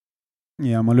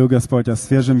Я молю, Господь, о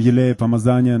свежем елее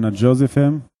помазания на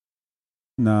Джозефе,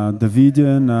 на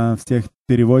Давиде, на всех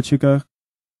переводчиках,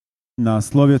 на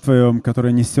Слове Твоем,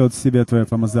 которое несет в себе Твое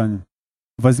помазание.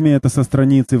 Возьми это со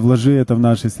страницы, вложи это в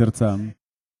наши сердца.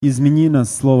 Измени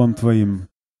нас Словом Твоим.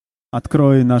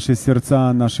 Открой наши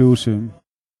сердца, наши уши,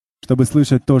 чтобы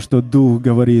слышать то, что Дух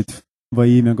говорит во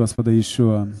имя Господа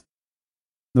Иешуа.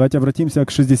 Давайте обратимся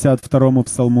к 62-му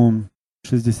псалму.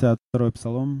 62-й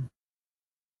псалом.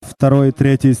 2 и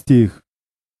 3 стих.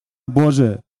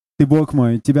 «Боже, Ты Бог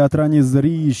мой, Тебя от ранней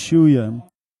зари ищу я.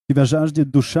 Тебя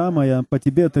жаждет душа моя, по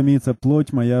Тебе томится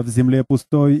плоть моя в земле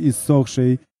пустой,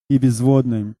 иссохшей и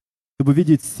безводной, чтобы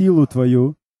видеть силу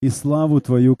Твою и славу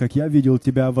Твою, как я видел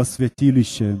Тебя во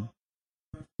святилище».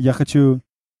 Я хочу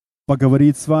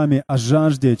поговорить с вами о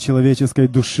жажде человеческой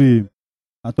души,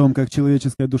 о том, как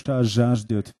человеческая душа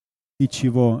жаждет и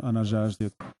чего она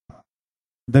жаждет.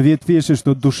 Давид пишет,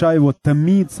 что душа его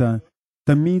томится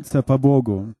по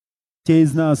Богу. Те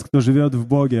из нас, кто живет в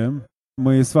Боге,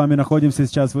 мы с вами находимся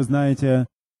сейчас, вы знаете,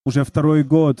 уже второй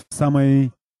год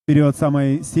в период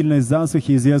самой сильной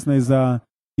засухи, известной за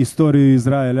историю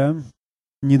Израиля.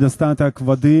 Недостаток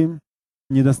воды,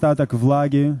 недостаток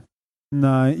влаги.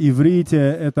 На иврите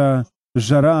это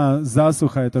жара,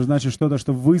 засуха, это значит что-то,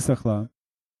 что высохло.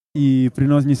 И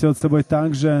несет с собой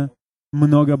также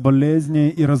много болезней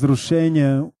и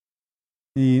разрушения.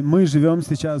 И мы живем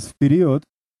сейчас в период,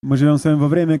 мы живем с вами во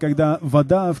время, когда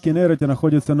вода в Кенерете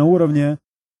находится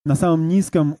на самом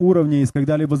низком уровне из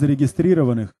когда-либо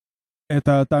зарегистрированных.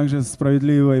 Это также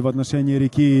справедливо и в отношении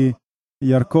реки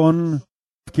Яркон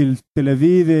в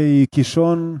Тель-Авиве и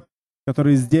Кишон,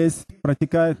 который здесь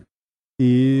протекает.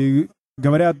 И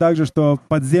говорят также, что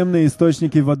подземные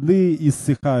источники воды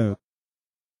иссыхают.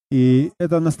 И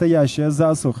это настоящая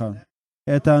засуха.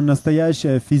 Это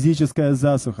настоящая физическая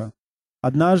засуха.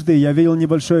 Однажды я видел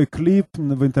небольшой клип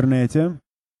в интернете,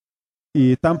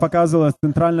 и там показывалась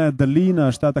центральная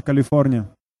долина штата Калифорния.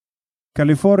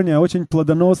 Калифорния очень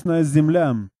плодоносная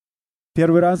земля.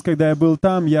 Первый раз, когда я был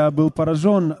там, я был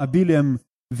поражен обилием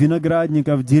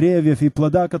виноградников, деревьев и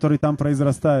плода, который там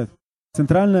произрастает.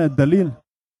 Центральная долина.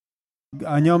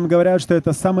 О нем говорят, что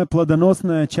это самая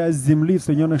плодоносная часть земли в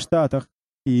Соединенных Штатах.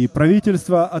 И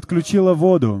правительство отключило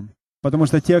воду, потому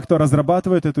что те, кто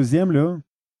разрабатывает эту землю,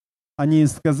 они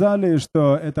сказали,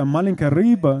 что эта маленькая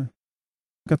рыба,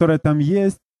 которая там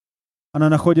есть, она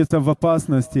находится в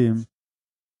опасности.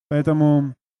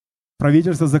 Поэтому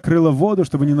правительство закрыло воду,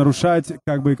 чтобы не нарушать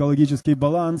экологический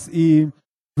баланс. И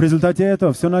в результате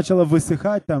этого все начало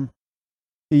высыхать там.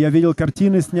 И я видел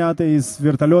картины, снятые из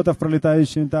вертолетов,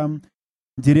 пролетающих там.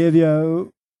 Деревья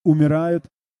умирают.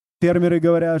 Фермеры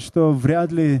говорят, что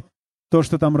вряд ли то,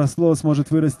 что там росло, сможет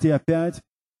вырасти опять.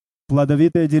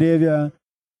 Плодовитые деревья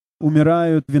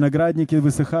умирают, виноградники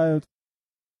высыхают.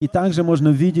 И также можно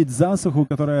видеть засуху,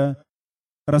 которая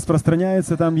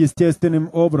распространяется там естественным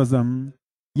образом.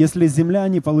 Если земля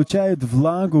не получает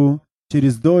влагу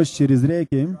через дождь, через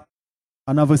реки,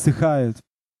 она высыхает.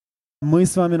 Мы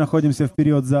с вами находимся в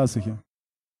период засухи.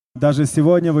 Даже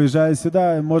сегодня, выезжая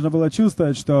сюда, можно было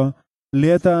чувствовать, что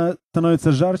лето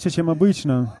становится жарче, чем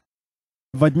обычно.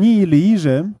 В дни Илии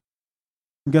же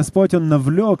Господь, Он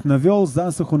навел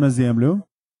засуху на землю,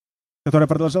 которая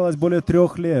продолжалась более 3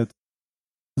 лет.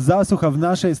 Засуха в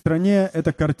нашей стране —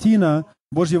 это картина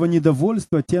Божьего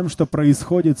недовольства тем, что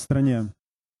происходит в стране.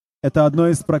 Это одно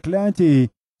из проклятий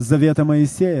завета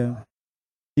Моисея.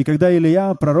 И когда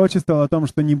Илия пророчествовал о том,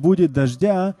 что не будет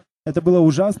дождя, это было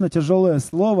ужасно тяжелое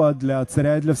слово для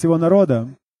царя и для всего народа.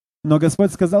 Но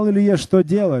Господь сказал Илие, что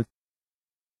делать.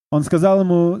 Он сказал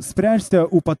ему: спрячься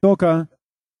у потока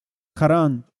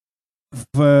Харан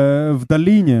в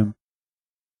долине.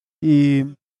 И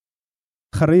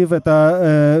Харив —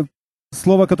 это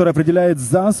слово, которое определяет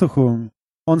засуху.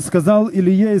 Он сказал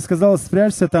Илие,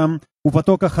 спрячься там у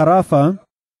потока Харафа,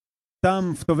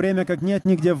 там, в то время как нет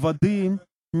нигде воды,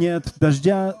 нет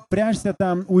дождя, прячься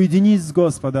там, уединись с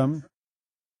Господом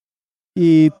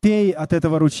и пей от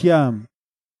этого ручья.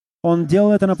 Он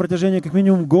делал это на протяжении как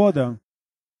минимум года.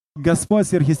 Господь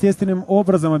сверхъестественным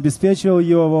образом обеспечивал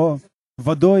его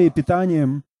водой и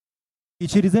питанием. И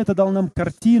через это дал нам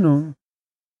картину,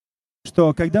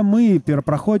 что когда мы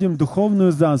проходим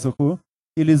духовную засуху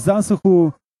или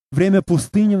засуху, время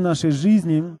пустыни в нашей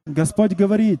жизни, Господь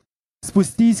говорит: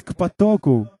 спустись к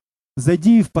потоку,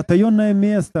 зайди в потаенное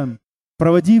место,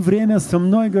 проводи время со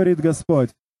мной, говорит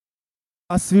Господь.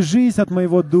 Освежись от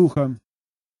моего духа.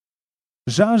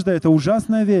 Жажда — это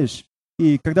ужасная вещь.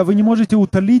 И когда вы не можете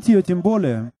утолить ее, тем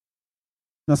более.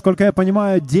 Насколько я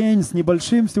понимаю, день с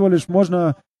небольшим всего лишь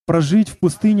можно прожить в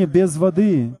пустыне без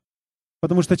воды.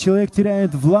 Потому что человек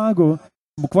теряет влагу,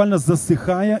 буквально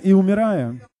засыхая и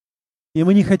умирая. И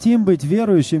мы не хотим быть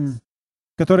верующими,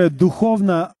 которые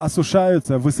духовно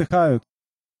осушаются, высыхают.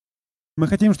 Мы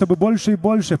хотим, чтобы больше и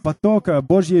больше потока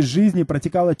Божьей жизни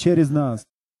протекало через нас.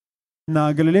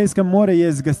 На Галилейском море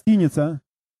есть гостиница,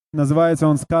 называется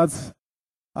он Скац,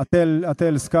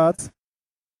 отель Скац,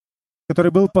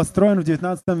 который был построен в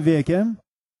XIX веке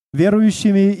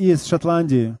верующими из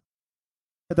Шотландии.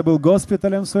 Это был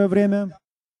госпиталем в свое время,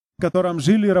 в котором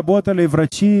жили и работали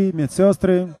врачи,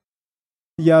 медсестры.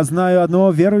 Я знаю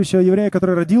одного верующего еврея,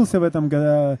 который родился в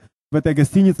этой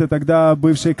гостинице, тогда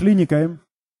бывшей клиникой.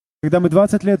 Когда мы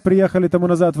 20 лет приехали тому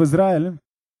назад в Израиль,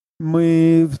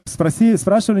 мы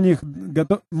спрашивали них,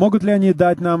 могут ли они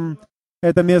дать нам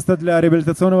это место для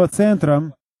реабилитационного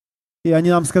центра. И они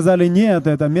нам сказали, нет,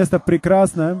 это место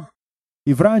прекрасное.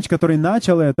 И врач, который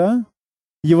начал это,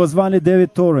 его звали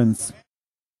Дэвид Торренс.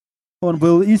 Он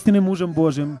был истинным мужем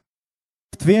Божьим.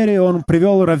 В Твери он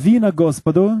привел раввина к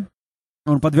Господу.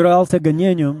 Он подвергался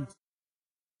гонению.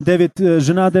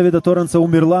 Жена Дэвида Торренса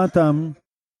умерла там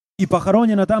и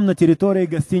похоронена там на территории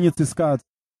гостиницы «Скат».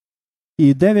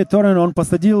 И Дэвид Торрен, он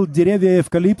посадил деревья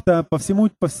эвкалипта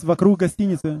вокруг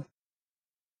гостиницы.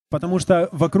 Потому что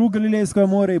вокруг Галилейского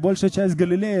моря и большая часть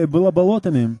Галилеи была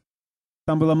болотами.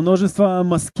 Там было множество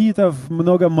москитов,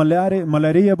 много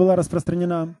малярия была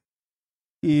распространена.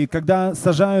 И когда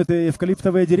сажают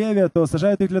эвкалиптовые деревья, то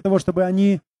сажают их для того, чтобы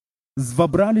они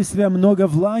вобрали в себя много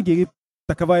влаги,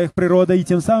 такова их природа, и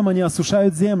тем самым они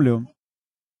осушают землю.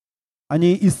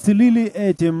 Они исцелили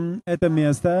этим это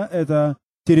место, это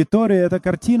территория, это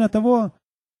картина того,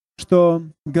 что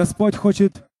Господь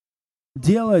хочет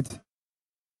делать.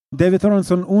 Дэвид Торренс,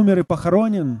 он умер и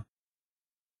похоронен,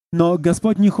 но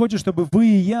Господь не хочет, чтобы вы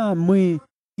и я, мы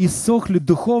иссохли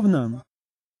духовно.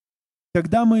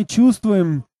 Когда мы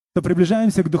чувствуем, что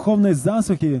приближаемся к духовной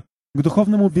засухе, к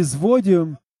духовному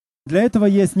безводию, для этого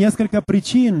есть несколько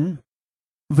причин.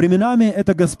 Временами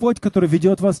это Господь, который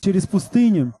ведет вас через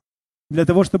пустыню, для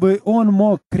того, чтобы Он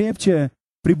мог крепче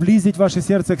приблизить ваше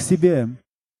сердце к себе.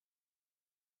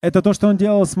 Это то, что Он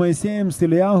делал с Моисеем, с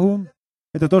Ильяху.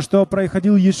 Это то, что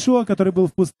проходил Иешуа, который был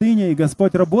в пустыне, и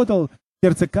Господь работал в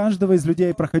сердце каждого из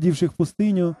людей, проходивших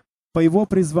пустыню, по Его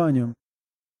призванию.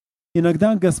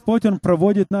 Иногда Господь, Он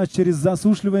проводит нас через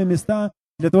засушливые места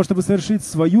для того, чтобы совершить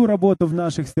свою работу в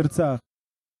наших сердцах.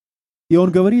 И Он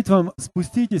говорит вам,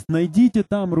 спуститесь, найдите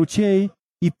там ручей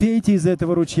и пейте из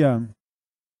этого ручья.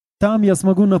 Там я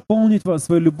смогу наполнить вас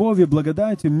своей любовью,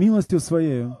 благодатью, милостью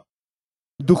своей.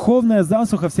 Духовная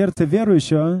засуха в сердце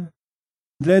верующего.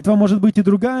 Для этого может быть и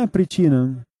другая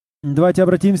причина. Давайте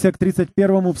обратимся к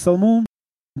 31-му псалму.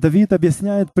 Давид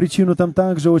объясняет причину там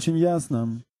также очень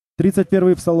ясно.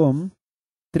 31-й псалом,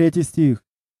 3 стих.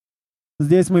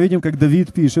 Здесь мы видим, как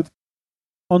Давид пишет.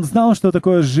 Он знал, что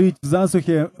такое жить в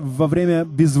засухе во время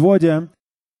безводия.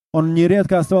 Он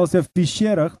нередко оставался в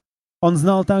пещерах. Он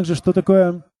знал также, что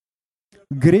такое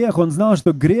грех. Он знал,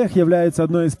 что грех является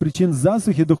одной из причин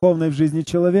засухи духовной в жизни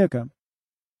человека.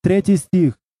 3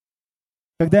 стих.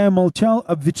 «Когда я молчал,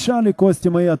 обветшали кости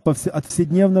мои от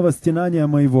вседневного стенания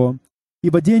моего,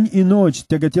 ибо день и ночь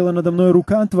тяготела надо мной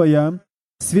рука Твоя,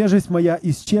 свежесть моя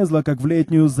исчезла, как в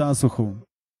летнюю засуху».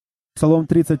 Псалом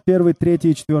 31, 3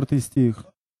 и 4 стих.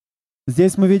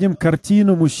 Здесь мы видим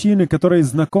картину мужчины, который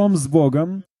знаком с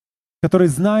Богом, который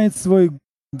знает свой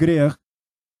грех,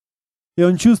 и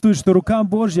он чувствует, что рука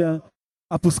Божья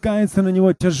опускается на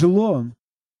него тяжело,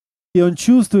 и он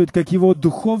чувствует, как его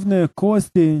духовные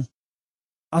кости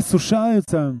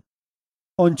осушаются.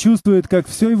 Он чувствует, как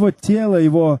все его тело,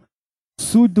 его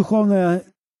суть духовная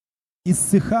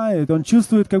иссыхает. Он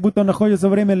чувствует, как будто он находится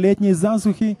во время летней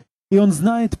засухи, и он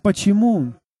знает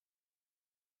почему.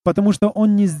 Потому что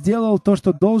он не сделал то,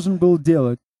 что должен был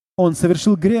делать. Он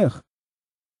совершил грех.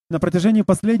 На протяжении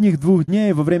последних 2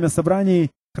 дней во время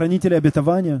собраний хранителей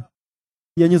обетования,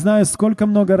 я не знаю, сколько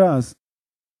много раз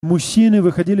мужчины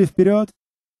выходили вперед,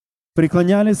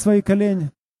 преклоняли свои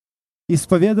колени,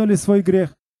 исповедовали свой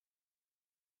грех,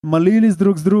 молились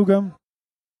друг с другом,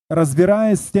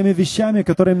 разбираясь с теми вещами,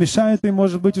 которые мешают им,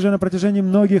 может быть, уже на протяжении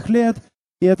многих лет.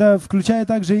 И это включает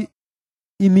также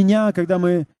и меня, когда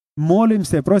мы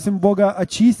молимся, просим Бога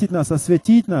очистить нас,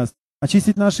 осветить нас,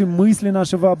 очистить наши мысли,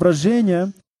 наше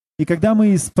воображение. И когда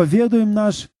мы исповедуем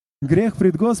наш грех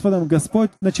пред Господом,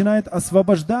 Господь начинает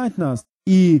освобождать нас.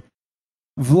 И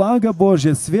влага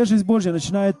Божья, свежесть Божья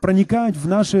начинает проникать в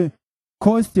наши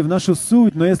кости, в нашу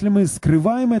суть. Но если мы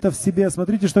скрываем это в себе,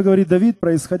 смотрите, что говорит Давид,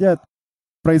 происходит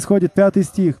 5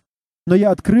 стих. «Но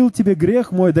я открыл тебе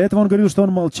грех мой». До этого он говорил, что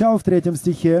он молчал в 3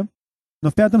 стихе.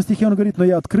 Но в 5 стихе он говорит: «Но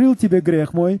я открыл тебе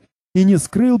грех мой и не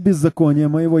скрыл беззакония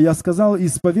моего. Я сказал: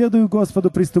 исповедую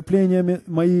Господу преступления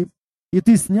мои, и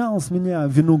Ты снял с меня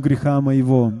вину греха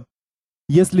моего.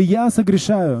 Если я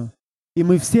согрешаю, и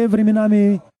мы все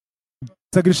временами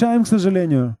согрешаем, к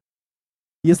сожалению,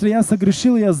 если я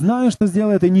согрешил, я знаю, что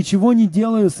сделал это, и ничего не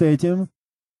делаю с этим,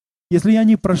 если я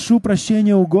не прошу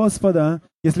прощения у Господа,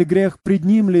 если грех пред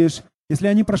Ним лишь, если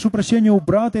я не прошу прощения у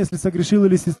брата, если согрешил,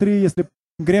 или сестры, если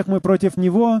грех мой против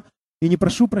него, и не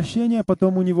прошу прощения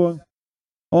потом у него,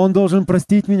 Он должен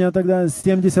простить меня тогда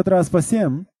 70 раз по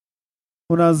 7.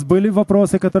 У нас были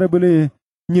вопросы, которые были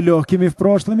нелегкими в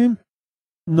прошлом,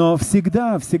 но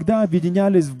всегда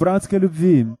объединялись в братской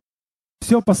любви.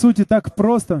 Все, по сути, так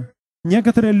просто.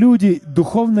 Некоторые люди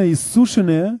духовно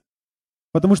иссушенные,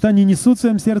 потому что они несут в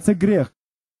своем сердце грех,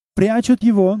 прячут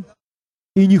его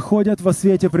и не ходят во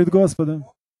свете пред Господом.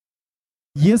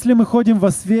 Если мы ходим во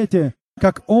свете,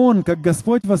 как Он, как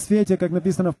Господь во свете, как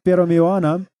написано в 1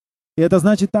 Иоанна, и это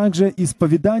значит также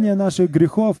исповедание наших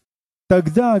грехов,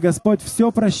 тогда Господь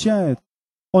все прощает.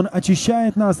 Он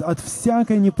очищает нас от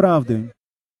всякой неправды.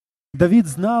 Давид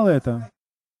знал это.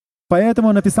 Поэтому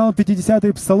он написал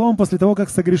 50-й псалом после того, как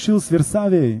согрешил с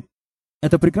Версавией.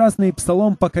 Это прекрасный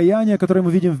псалом покаяния, который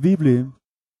мы видим в Библии.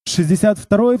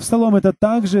 62-й псалом — это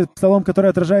также псалом, который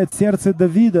отражает сердце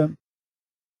Давида.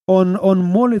 Он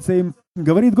молится и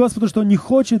говорит Господу, что он не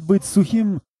хочет быть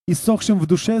сухим и сохшим в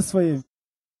душе своей.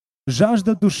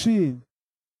 Жажда души.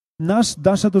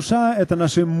 Наша душа — это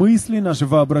наши мысли, наше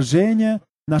воображение,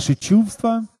 наши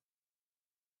чувства.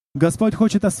 Господь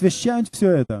хочет освящать все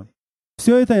это.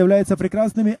 Все это является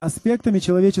прекрасными аспектами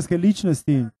человеческой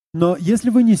личности. Но если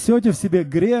вы несете в себе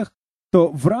грех, то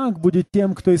враг будет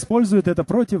тем, кто использует это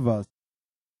против вас.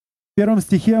 В 1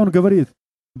 стихе он говорит: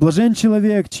 «Блажен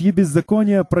человек, чьи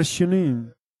беззакония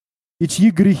прощены, и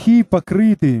чьи грехи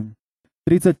покрыты».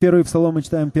 31-й псалом, мы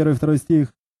читаем 1-2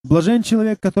 стих. «Блажен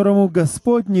человек, которому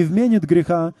Господь не вменит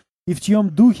греха, и в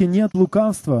чьем духе нет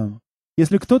лукавства».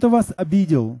 Если кто-то вас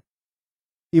обидел,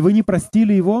 и вы не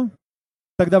простили его,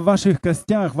 тогда в ваших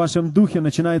костях, в вашем духе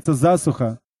начинается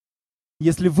засуха.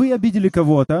 Если вы обидели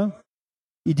кого-то,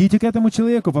 идите к этому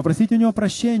человеку, попросите у него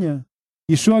прощения.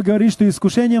 Иешуа говорит, что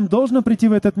искушением должно прийти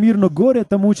в этот мир, но горе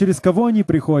тому, через кого они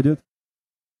приходят.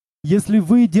 Если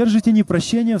вы держите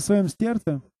непрощение в своем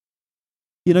сердце,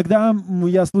 иногда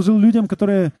я служил людям,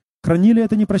 которые хранили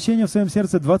это непрощение в своем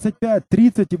сердце 25,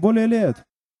 30 и более лет.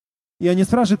 И они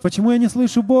спрашивают: почему я не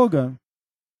слышу Бога?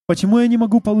 Почему я не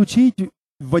могу получить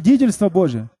водительство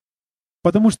Божие?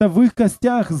 Потому что в их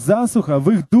костях засуха, в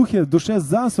их духе, в душе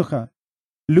засуха.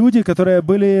 Люди, которые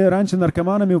были раньше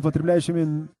наркоманами,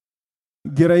 употребляющими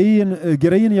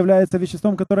героин является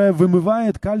веществом, которое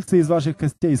вымывает кальций из ваших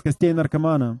костей, из костей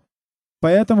наркомана.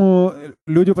 Поэтому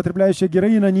люди, употребляющие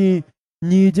героин, они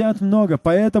не едят много,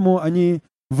 поэтому они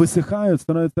высыхают,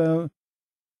 становятся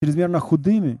чрезмерно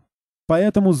худыми.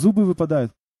 Поэтому зубы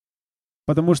выпадают,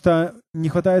 потому что не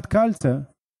хватает кальция.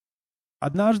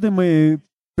 Однажды мы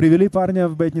привели парня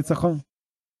в Бейт-Ницахон.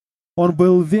 Он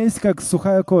был весь как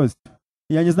сухая кость.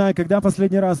 Я не знаю, когда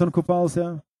последний раз он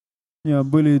купался. У него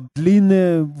были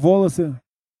длинные волосы.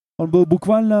 Он был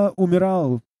буквально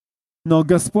умирал. Но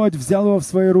Господь взял его в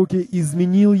свои руки,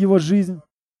 изменил его жизнь.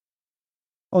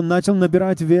 Он начал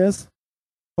набирать вес.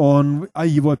 А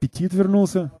его аппетит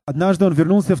вернулся. Однажды он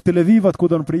вернулся в Тель-Авив,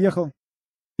 откуда он приехал.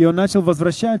 И он начал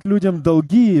возвращать людям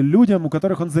долги, людям, у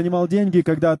которых он занимал деньги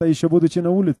когда-то, еще будучи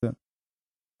на улице.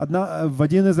 В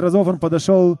один из разов он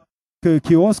подошел к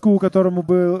киоску,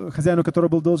 хозяину которого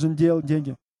был должен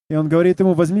деньги. И он говорит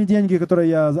ему: возьми деньги, которые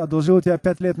я одолжил у тебя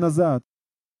 5 лет назад.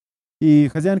 И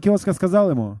хозяин киоска сказал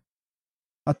ему: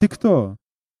 а ты кто?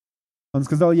 Он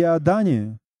сказал: я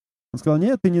Дани. Он сказал: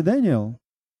 нет, ты не Дэниел.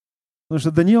 Потому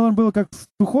что Даниил, он был как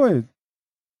сухой.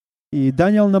 И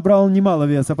Даниил набрал немало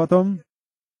веса потом.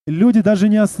 Люди даже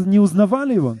не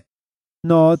узнавали его.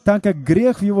 Но так как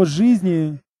грех в его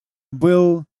жизни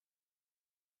был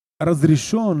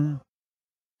разрешен,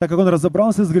 так как он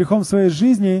разобрался с грехом в своей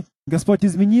жизни, Господь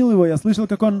изменил его. Я слышал,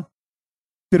 как он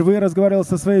впервые разговаривал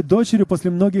со своей дочерью после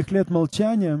многих лет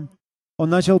молчания. Он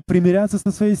начал примиряться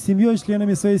со своей семьей,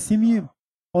 членами своей семьи.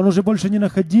 Он уже больше не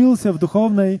находился в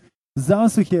духовной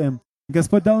засухе.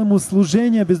 Господь дал ему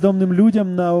служение бездомным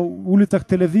людям на улицах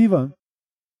Тель-Авива.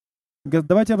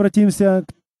 Давайте обратимся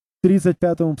к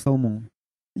 35-му псалму.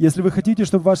 Если вы хотите,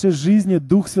 чтобы в вашей жизни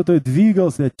Дух Святой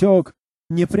двигался, тек,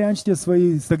 не прячьте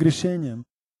свои согрешения.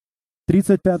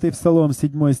 35-й псалом,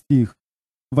 7 стих.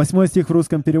 8 стих в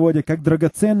русском переводе. «Как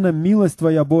драгоценна милость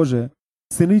Твоя, Боже,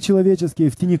 сыны человеческие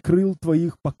в тени крыл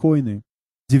Твоих покойны».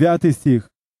 9 стих.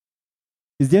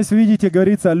 И здесь, вы видите,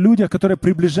 говорится о людях, которые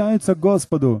приближаются к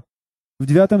Господу. В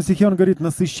 9 стихе он говорит: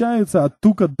 «Насыщаются от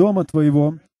тука дома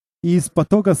твоего, и из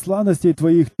потока сладостей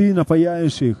твоих ты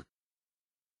напояешь их».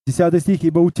 10 стих: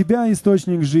 «Ибо у тебя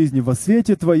источник жизни, во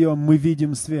свете твоем мы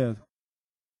видим свет».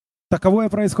 Таковое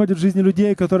происходит в жизни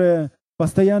людей, которые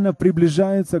постоянно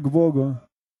приближаются к Богу.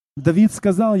 Давид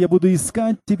сказал: «Я буду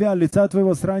искать тебя, лица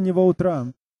твоего с раннего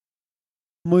утра».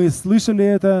 Мы слышали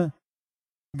это,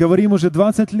 говорим уже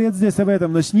 20 лет здесь об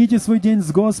этом. Начните свой день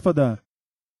с Господа.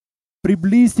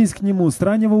 Приблизьтесь к Нему. С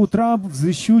раннего утра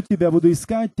взыщу тебя, буду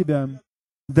искать тебя.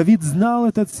 Давид знал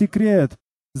этот секрет.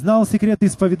 Знал секрет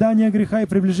исповедания греха и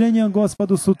приближения к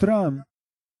Господу с утра.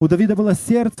 У Давида было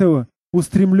сердце,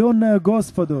 устремленное к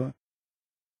Господу.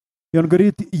 И он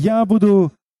говорит: «Я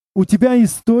буду у тебя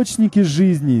источники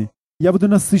жизни. Я буду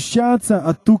насыщаться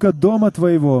от тука дома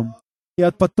твоего и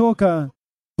от потока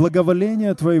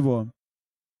благоволения твоего».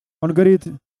 Он говорит: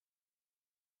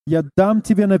 «Я дам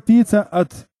тебе напиться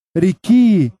от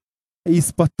реки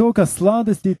из потока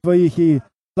сладостей твоих». И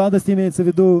сладость имеется в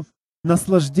виду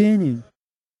наслаждений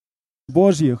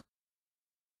Божьих.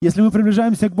 Если мы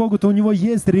приближаемся к Богу, то у Него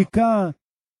есть река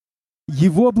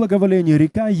Его благоволения,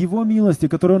 река Его милости,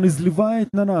 которую Он изливает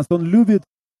на нас. Он любит,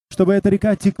 чтобы эта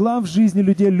река текла в жизни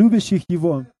людей, любящих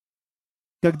Его.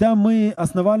 Когда мы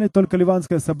основали только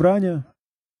Ливанское собрание,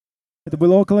 это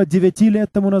было около 9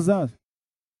 лет тому назад.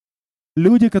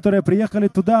 Люди, которые приехали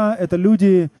туда, это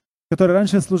люди, которые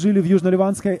раньше служили в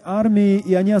Южно-Ливанской армии,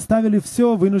 и они оставили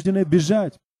все, вынуждены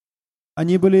бежать.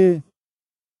 Они были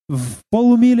в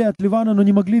полумиле от Ливана, но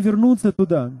не могли вернуться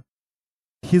туда.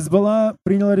 Хизбалла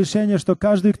приняла решение, что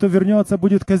каждый, кто вернется,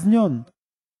 будет казнен.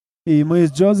 И мы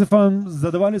с Джозефом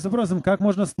задавались вопросом, как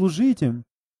можно служить им.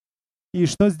 И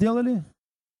что сделали?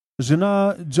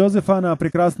 Жена Джозефа, она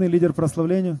прекрасный лидер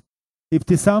прославления.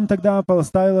 Ибтисам тогда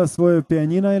поставила свое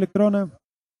пианино электронное.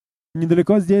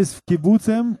 Недалеко здесь, в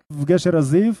кибуце, в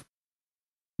Гешер-Азив,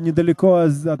 недалеко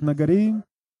от Нагари.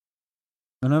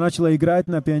 Она начала играть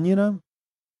на пианино.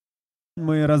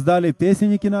 Мы раздали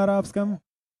песенники на арабском.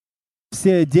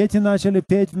 Все дети начали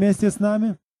петь вместе с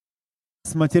нами,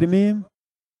 с матерьми.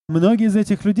 Многие из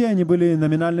этих людей, они были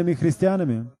номинальными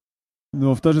христианами.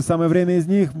 Но в то же самое время из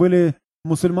них были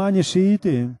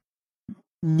мусульмане-шииты.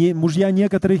 Мужья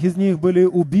некоторых из них были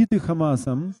убиты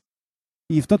Хамасом.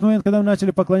 И в тот момент, когда мы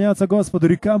начали поклоняться Господу,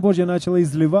 река Божья начала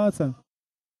изливаться.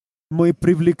 Мы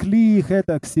привлекли их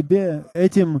к себе,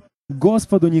 этим к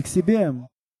Господу, не к себе.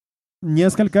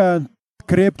 Несколько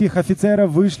крепких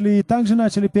офицеров вышли и также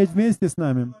начали петь вместе с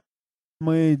нами.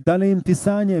 Мы дали им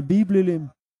Писание,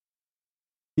 Библию,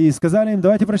 и сказали им: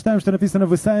 давайте прочитаем, что написано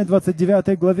в Исаии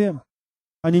 29 главе.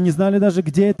 Они не знали даже,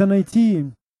 где это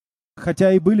найти,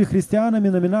 хотя и были христианами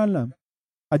номинально.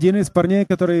 Один из парней,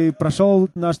 который прошел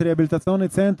наш реабилитационный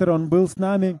центр, он был с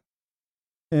нами.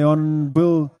 И он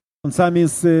сам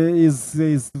из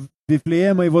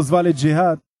Вифлеема, его звали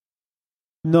Джихад.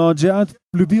 Но Джихад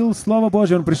любил Слово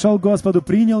Божье, он пришел к Господу,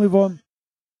 принял его,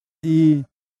 и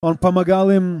он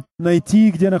помогал им найти,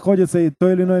 где находится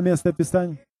то или иное место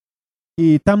Писания.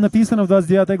 И там написано в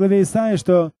 29 главе Исаии,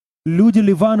 что люди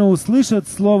Ливана услышат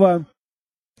Слово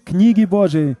книги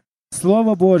Божией,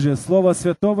 Слово Божие, Слово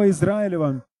Святого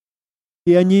Израилева.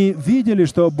 И они видели,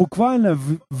 что буквально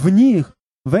в них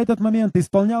в этот момент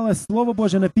исполнялось Слово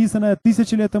Божие, написанное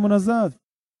 1000 лет тому назад.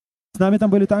 С нами там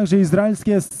были также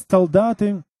израильские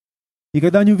солдаты. И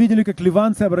когда они увидели, как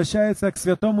ливанцы обращаются к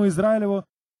Святому Израилеву,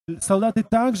 солдаты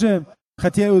также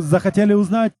захотели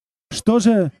узнать, что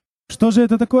же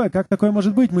это такое, как такое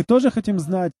может быть. Мы тоже хотим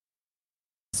знать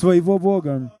своего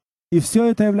Бога. И все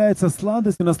это является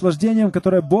сладостью, наслаждением,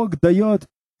 которое Бог дает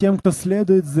тем, кто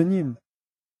следует за Ним.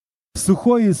 В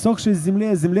сухой и сохшей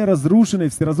земле разрушенной,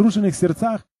 в разрушенных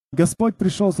сердцах, Господь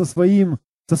пришел со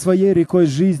своей рекой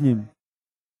жизни.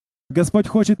 Господь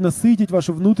хочет насытить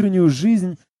вашу внутреннюю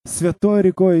жизнь святой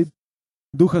рекой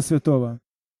Духа Святого.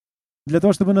 Для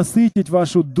того, чтобы насытить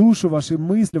вашу душу, ваши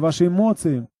мысли, ваши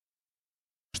эмоции,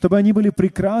 чтобы они были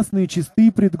прекрасны и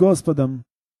чисты пред Господом.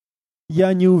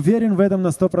 Я не уверен в этом на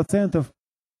 100%,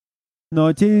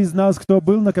 но те из нас, кто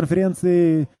был на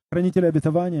конференции Хранителя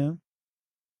Обетования,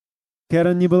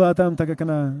 Кэрон не была там, так как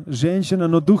она женщина,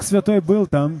 но Дух Святой был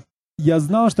там. Я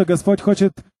знал, что Господь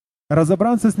хочет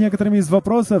разобраться с некоторыми из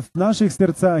вопросов в наших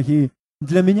сердцах, и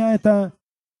для меня это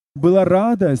была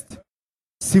радость.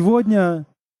 Сегодня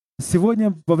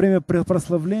во время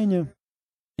прославления,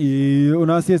 и у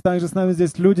нас есть также с нами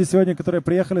здесь люди сегодня, которые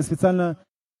приехали специально,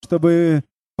 чтобы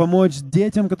помочь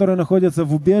детям, которые находятся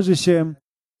в убежище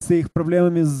с их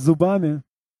проблемами с зубами.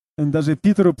 Даже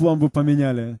Питеру пломбу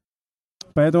поменяли.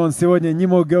 Поэтому он сегодня не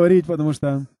мог говорить, потому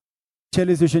что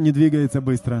челюсть еще не двигается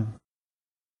быстро.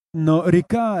 Но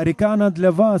река, она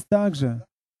для вас также.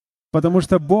 Потому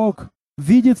что Бог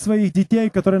видит своих детей,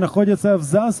 которые находятся в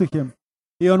засухе,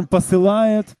 и Он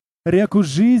посылает реку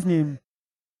жизни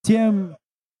тем,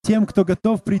 кто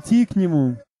готов прийти к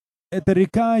Нему. Это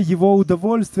река Его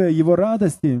удовольствия, Его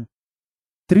радости.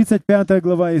 35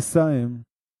 глава Исаии.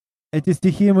 Эти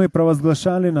стихи мы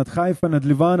провозглашали над Хайфой, над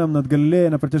Ливаном, над Галилеей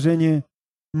на протяжении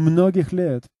многих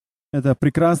лет. Это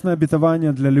прекрасное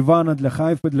обетование для Ливана, для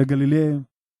Хайфы, для Галилеи,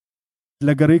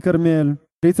 для горы Кармель.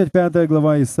 35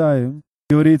 глава Исаии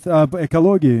говорит об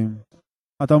экологии,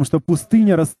 о том, что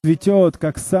пустыня расцветет,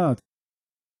 как сад.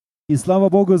 И слава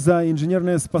Богу за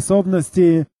инженерные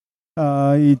способности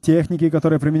и техники,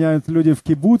 которые применяют люди в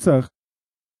кибуцах,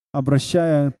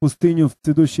 обращая пустыню в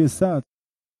цветущий сад.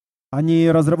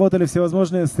 Они разработали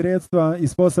всевозможные средства и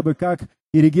способы, как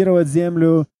ирригировать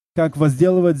землю, как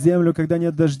возделывать землю, когда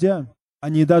нет дождя.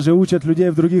 Они даже учат людей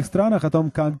в других странах о том,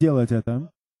 как делать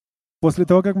это. После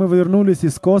того, как мы вернулись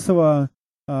из Косово,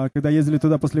 когда ездили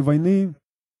туда после войны,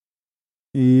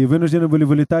 и вынуждены были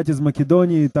вылетать из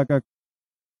Македонии, так как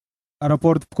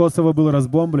аэропорт в Косово был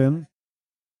разбомблен.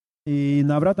 И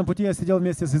на обратном пути я сидел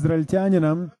вместе с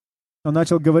израильтянином, он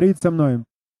начал говорить со мной.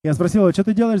 Я спросил, что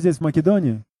ты делаешь здесь, в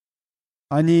Македонии?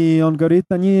 Он говорит,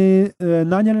 они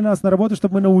наняли нас на работу,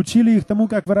 чтобы мы научили их тому,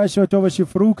 как выращивать овощи,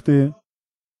 фрукты.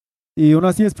 И у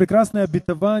нас есть прекрасное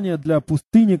обетование для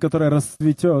пустыни, которая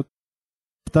расцветет.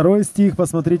 2 стих,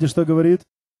 посмотрите, что говорит.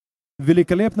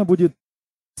 «Великолепно будет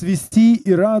цвести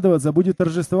и радоваться, будет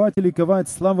торжествовать и ликовать,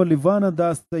 слава Ливана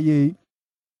дастся ей.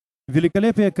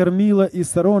 Великолепие Кармила и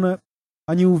Сарона,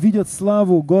 они увидят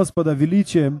славу Господа,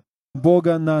 величие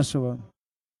Бога нашего».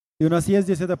 И у нас есть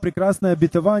здесь это прекрасное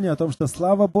обетование о том, что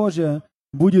слава Божья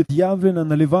будет явлена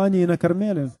на Ливане и на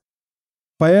Кармеле.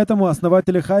 Поэтому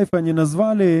основатели Хайфы, они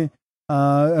назвали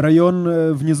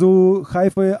район внизу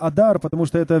Хайфы Адар, потому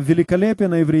что это великолепие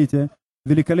на иврите,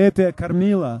 великолепие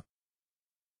Кармила.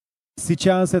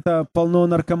 Сейчас это полно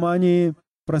наркомании,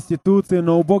 проституции,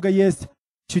 но у Бога есть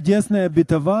чудесное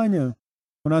обетование.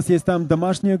 У нас есть там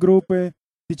домашние группы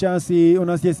сейчас, и у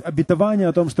нас есть обетование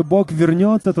о том, что Бог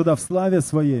вернется туда в славе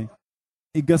Своей.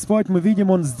 И Господь, мы видим,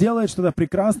 Он сделает что-то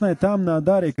прекрасное там, на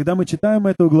Адаре. И когда мы читаем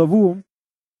эту главу,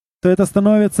 то это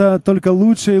становится только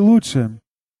лучше и лучше.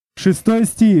 6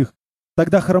 стих.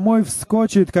 «Тогда хромой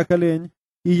вскочит, как олень,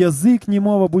 и язык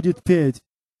немого будет петь,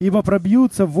 ибо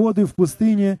пробьются воды в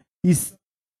пустыне и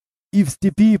в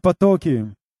степи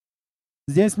потоки».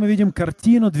 Здесь мы видим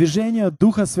картину движения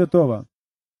Духа Святого.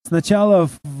 Сначала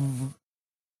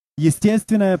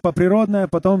естественное, поприродное,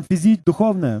 потом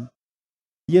духовное.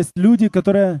 Есть люди,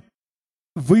 которые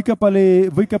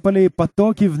выкопали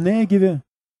потоки в Негеве,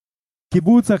 в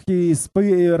кибуцах,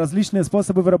 и различные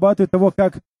способы вырабатывают того,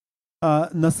 как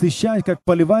насыщать, как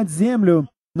поливать землю.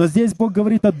 Но здесь Бог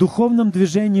говорит о духовном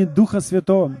движении Духа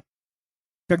Святого.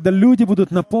 Когда люди будут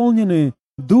наполнены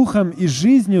Духом и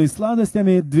жизнью, и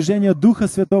сладостями движения Духа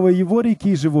Святого и Его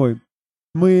реки живой,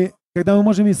 когда мы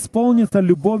можем исполниться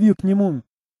любовью к Нему,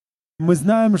 мы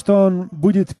знаем, что Он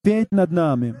будет петь над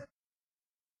нами.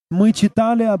 Мы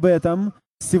читали об этом,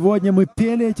 сегодня мы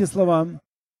пели эти слова.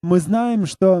 Мы знаем,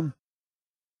 что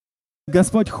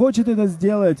Господь хочет это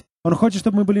сделать. Он хочет,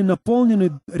 чтобы мы были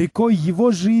наполнены рекой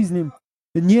Его жизни.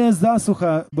 Не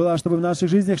засуха была, чтобы в наших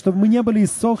жизнях, чтобы мы не были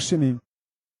иссохшими,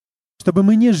 чтобы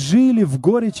мы не жили в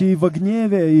горечи и в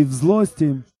гневе и в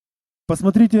злости.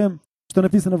 Посмотрите, что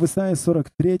написано в Исаии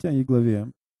 43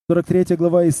 главе. 43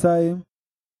 глава Исаии,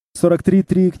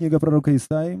 43:3 книга пророка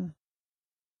Исаии.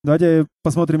 Давайте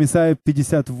посмотрим Исаия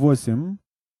 58.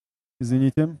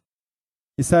 Извините.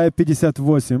 Исаия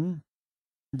 58,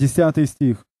 10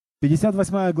 стих.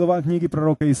 58 глава книги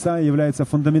пророка Исаии является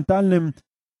фундаментальным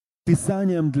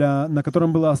писанием, на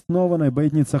котором было основано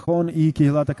Бейт Ницахон и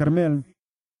Кигилата Кармель.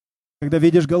 Когда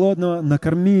видишь голодного,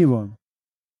 накорми его.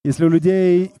 Если у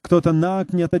людей кто-то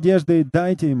наг, нет одежды,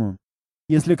 дайте ему.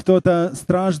 Если кто-то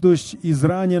страждущ,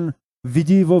 изранен,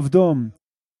 введи его в дом.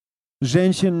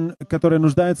 Женщин, которые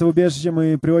нуждаются в убежище,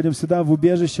 мы приводим сюда, в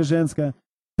убежище женское.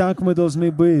 Так мы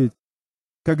должны быть,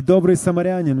 как добрый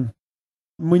самарянин.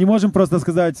 Мы не можем просто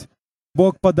сказать,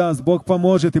 Бог подаст, Бог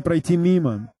поможет и пройти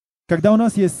мимо. Когда у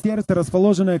нас есть сердце,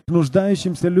 расположенное к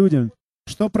нуждающимся людям,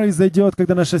 что произойдет,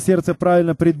 когда наше сердце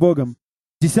правильно пред Богом?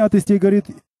 10 стих говорит,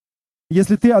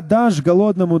 если ты отдашь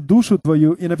голодному душу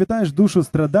твою и напитаешь душу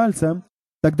страдальца,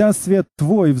 тогда свет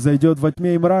твой взойдет во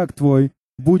тьме, и мрак твой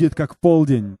будет как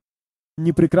полдень.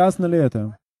 Не прекрасно ли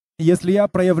это? Если я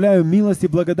проявляю милость и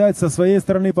благодать со своей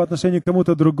стороны по отношению к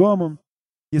кому-то другому,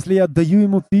 если я даю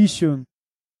ему пищу,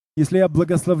 если я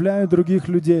благословляю других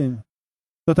людей,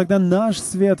 то тогда наш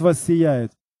свет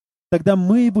воссияет. тогда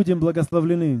мы будем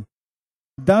благословлены.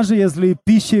 Даже если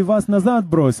пищей вас назад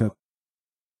бросят.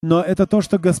 Но это то,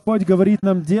 что Господь говорит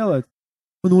нам делать.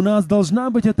 У нас должна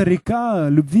быть эта река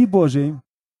любви Божьей,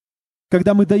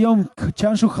 когда мы даем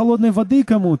чашу холодной воды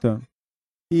кому-то.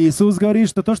 И Иисус говорит,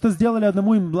 что то, что сделали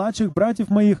одному из младших братьев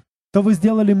моих, то вы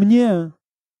сделали мне.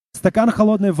 Стакан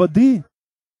холодной воды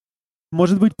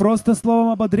может быть просто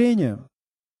словом ободрения.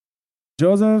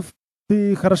 Джозеф,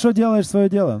 ты хорошо делаешь свое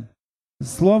дело.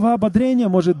 Слово ободрения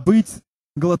может быть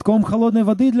глотком холодной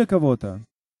воды для кого-то.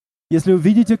 Если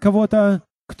увидите кого-то,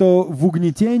 кто в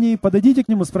угнетении, подойдите к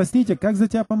нему, спросите, как за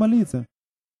тебя помолиться.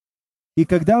 И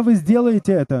когда вы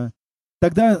сделаете это,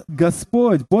 тогда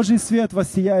Господь, Божий свет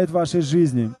воссияет в вашей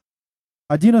жизни.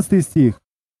 11 стих.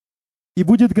 «И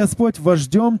будет Господь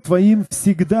вождем твоим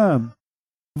всегда».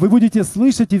 Вы будете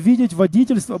слышать и видеть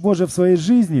водительство Божие в своей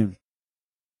жизни.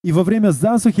 И во время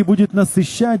засухи будет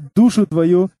насыщать душу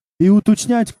твою и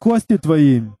уточнять кости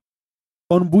твои.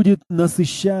 Он будет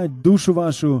насыщать душу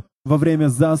вашу во время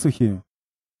засухи.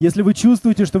 Если вы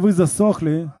чувствуете, что вы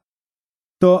засохли,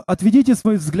 то отведите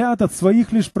свой взгляд от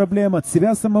своих лишь проблем, от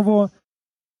себя самого,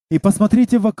 и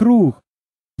посмотрите вокруг.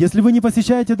 Если вы не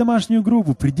посещаете домашнюю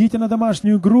группу, придите на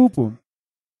домашнюю группу.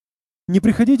 Не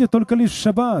приходите только лишь в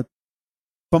шаббат.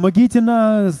 Помогите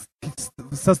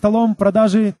со столом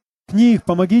продажи книг,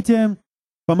 помогите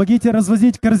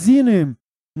развозить корзины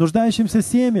нуждающимся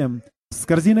семьям с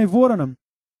корзиной вороном.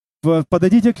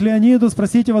 Подойдите к Леониду,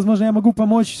 спросите, возможно, я могу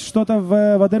помочь что-то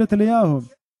в Адерет Ильягу.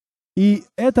 И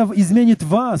это изменит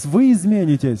вас, вы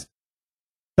изменитесь.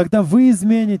 Тогда вы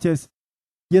изменитесь.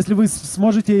 Если вы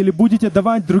сможете или будете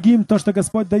давать другим то, что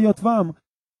Господь дает вам,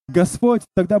 Господь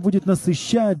тогда будет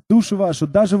насыщать душу вашу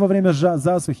даже во время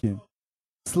засухи.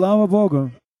 Слава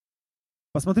Богу!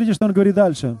 Посмотрите, что Он говорит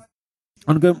дальше.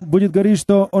 Он будет говорить,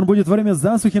 что Он будет во время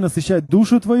засухи насыщать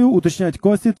душу твою, уточнять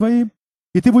кости твои,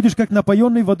 и ты будешь как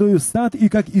напоенный водою сад и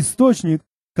как источник,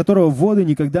 которого воды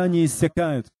никогда не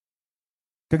иссякают.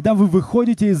 Когда вы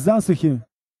выходите из засухи,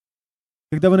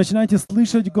 когда вы начинаете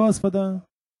слышать Господа,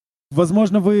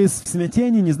 возможно, вы в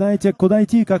смятении, не знаете, куда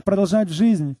идти, как продолжать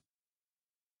жизнь.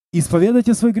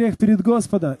 Исповедайте свой грех перед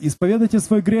Господом, исповедайте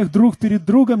свой грех друг перед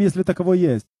другом, если таковой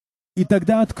есть. И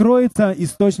тогда откроется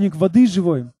источник воды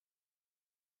живой.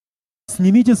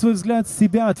 Снимите свой взгляд с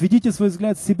себя, отведите свой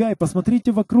взгляд с себя и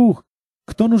посмотрите вокруг,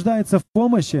 кто нуждается в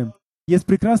помощи. Есть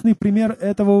прекрасный пример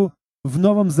этого в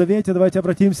Новом Завете. Давайте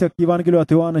обратимся к Евангелию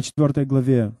от Иоанна, 4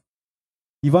 главе.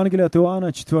 Евангелие от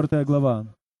Иоанна, 4 глава.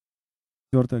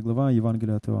 4 глава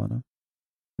Евангелия от Иоанна.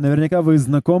 Наверняка вы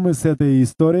знакомы с этой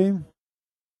историей,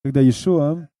 когда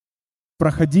Иешуа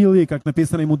проходил, и, как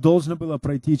написано, ему должно было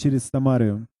пройти через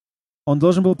Самарию. Он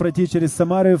должен был пройти через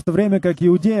Самарию в то время, как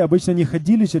иудеи обычно не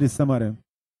ходили через Самарию.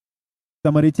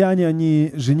 Самаритяне,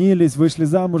 они женились, вышли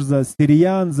замуж за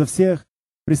сириян, за всех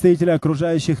представителей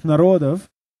окружающих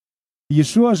народов.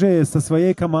 Иешуа же со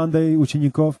своей командой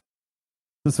учеников,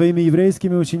 со своими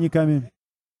еврейскими учениками,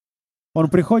 он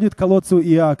приходит к колодцу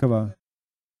Иакова.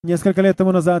 Несколько лет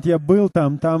тому назад я был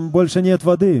там больше нет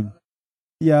воды.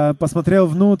 Я посмотрел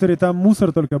внутрь, и там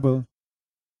мусор только был.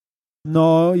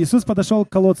 Но Иисус подошел к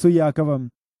колодцу Иакова,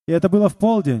 и это было в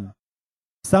полдень,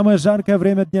 в самое жаркое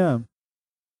время дня.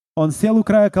 Он сел у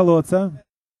края колодца,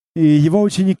 и его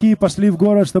ученики пошли в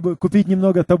город, чтобы купить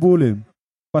немного табули.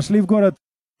 Пошли в город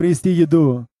привезти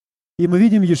еду. И мы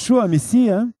видим, Иешуа,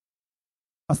 Мессия,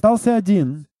 остался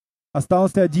один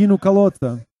у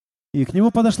колодца. И к нему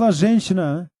подошла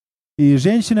женщина, и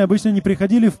женщины обычно не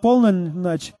приходили в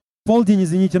полдень,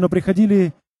 извините, но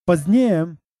приходили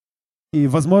позднее. И,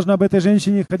 возможно, об этой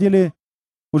женщине ходили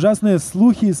ужасные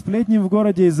слухи и сплетни в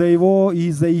городе из-за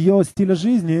ее стиля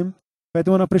жизни.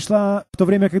 Поэтому она пришла в то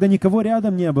время, когда никого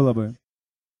рядом не было бы.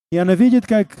 И она видит,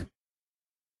 как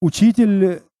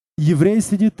учитель еврей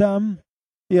сидит там.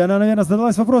 И она, наверное,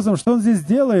 задалась вопросом, что он здесь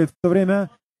делает в то время,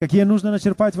 как ей нужно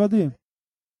начерпать воды.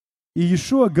 И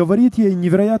Иешуа говорит ей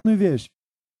невероятную вещь.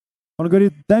 Он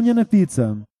говорит: дай мне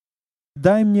напиться.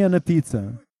 Дай мне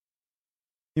напиться.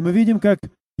 И мы видим, как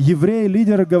еврей,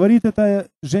 лидер, говорит этой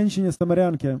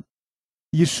женщине-самарянке.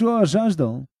 Иешуа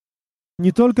жаждал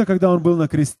не только, когда он был на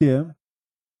кресте,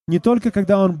 не только,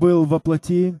 когда он был во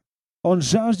плоти. Он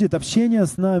жаждет общения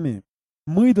с нами.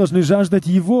 Мы должны жаждать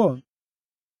Его.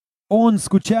 Он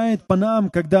скучает по нам,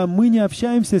 когда мы не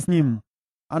общаемся с Ним.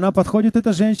 Она подходит,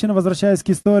 эта женщина, возвращаясь к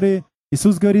истории.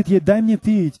 Иисус говорит ей: дай мне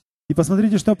пить. И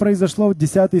посмотрите, что произошло,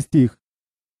 10 стих.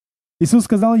 Иисус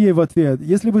сказал ей в ответ: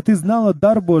 если бы ты знала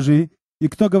дар Божий, и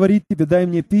кто говорит тебе: дай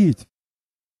мне пить,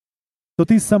 то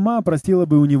ты сама просила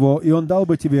бы у Него, и Он дал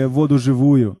бы тебе воду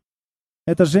живую.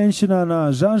 Эта женщина,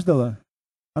 она жаждала.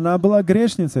 Она была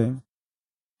грешницей.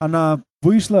 она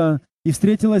вышла и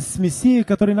встретилась с Мессией,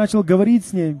 который начал говорить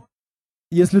с ней.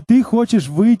 Если ты хочешь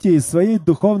выйти из своей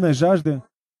духовной жажды,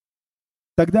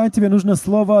 тогда тебе нужно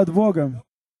слово от Бога.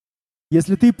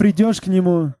 Если ты придешь к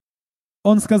Нему,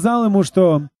 Он сказал ему,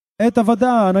 что эта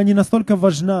вода, она не настолько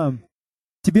важна.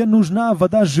 Тебе нужна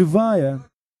вода живая.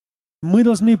 Мы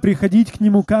должны приходить к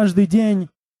Нему каждый день,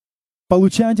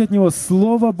 получать от Него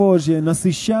Слово Божье,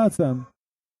 насыщаться.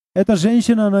 Эта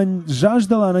женщина, она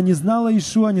жаждала, она не знала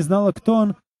Иешуа, не знала, кто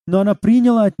Он, но она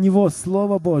приняла от Него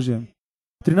Слово Божье.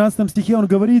 В 13 стихе Он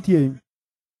говорит ей,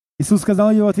 Иисус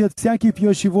сказал ей в ответ: «Всякий,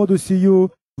 пьющий воду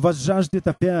сию, возжаждет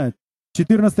опять».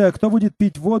 14. «Кто будет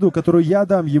пить воду, которую я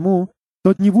дам ему,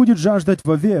 тот не будет жаждать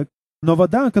вовек, но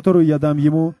вода, которую я дам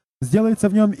ему, сделается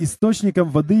в нем источником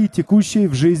воды, текущей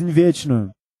в жизнь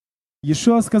вечную».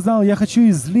 Иешуа сказал: «Я хочу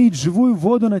излить живую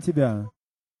воду на тебя.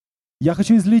 Я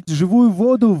хочу излить живую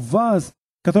воду в вас,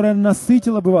 которая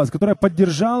насытила бы вас, которая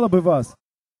поддержала бы вас.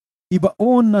 Ибо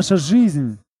Он наша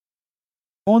жизнь.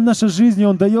 Он наша жизнь, и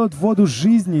Он дает воду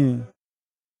жизни.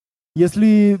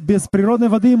 Если без природной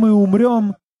воды мы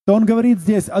умрем, то Он говорит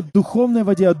здесь о духовной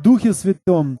воде, о Духе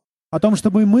Святом, о том,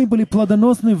 чтобы мы были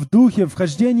плодоносны в Духе, в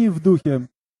хождении в Духе.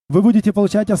 Вы будете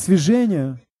получать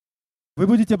освяжение, вы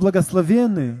будете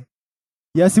благословенны.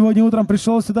 Я сегодня утром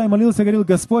пришел сюда и молился, говорил: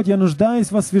 Господь, я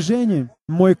нуждаюсь в освяжении.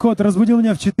 Мой кот разбудил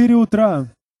меня в 4 утра.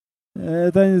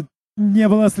 Это не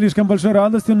было слишком большой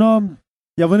радостью, но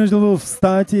я вынужден был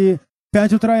встать, и в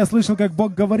 5 утра я слышал, как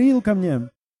Бог говорил ко мне.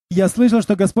 Я слышал,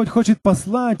 что Господь хочет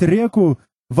послать реку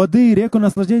воды, реку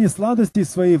наслаждения сладостей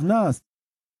своей в нас.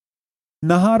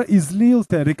 Нагар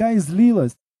излился, река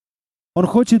излилась. Он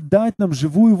хочет дать нам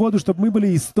живую воду, чтобы мы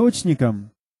были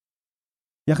источником.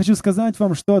 Я хочу сказать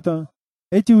вам что-то.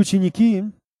 Эти ученики,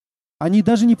 они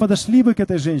даже не подошли бы к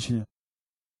этой женщине.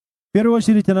 В первую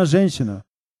очередь, она женщина.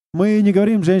 Мы не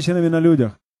говорим женщинами на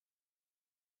людях.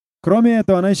 Кроме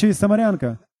этого, она еще и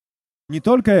самарянка. Не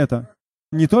только это.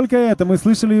 Не только это. Мы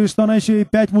слышали, что она еще и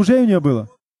 5 мужей у нее было.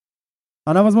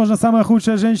 Она, возможно, самая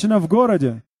худшая женщина в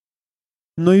городе.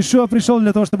 Но Иешуа пришел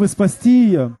для того, чтобы спасти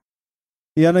ее.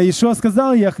 И Иешуа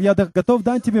сказал: я готов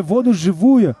дать тебе воду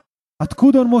живую.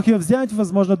 Откуда он мог ее взять,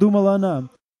 возможно, думала она.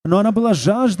 Но она была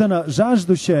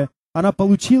жаждущая. Она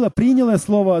приняла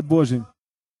Слово от Божьего.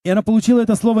 И она получила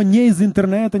это Слово не из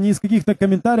интернета, не из каких-то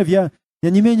комментариев. Я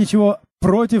не имею ничего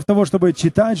против того, чтобы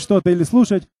читать что-то или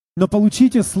слушать, но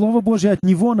получите Слово Божье от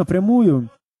Него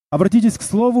напрямую. Обратитесь к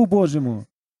Слову Божьему.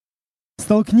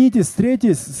 Столкнитесь,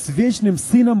 встретитесь с вечным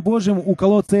Сыном Божьим у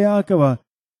колодца Иакова,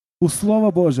 у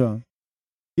Слова Божьего.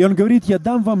 И Он говорит: я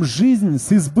дам вам жизнь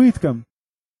с избытком.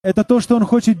 Это то, что Он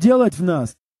хочет делать в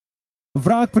нас.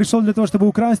 Враг пришел для того, чтобы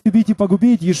украсть, убить и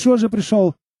погубить. Иешуа же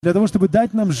пришел для того, чтобы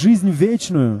дать нам жизнь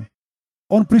вечную.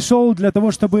 Он пришел для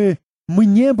того, чтобы мы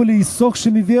не были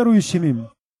иссохшими верующими,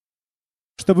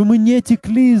 чтобы мы не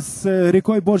текли с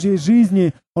рекой Божьей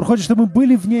жизни. Он хочет, чтобы мы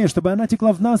были в ней, чтобы она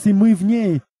текла в нас, и мы в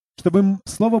ней, чтобы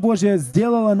Слово Божье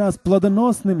сделало нас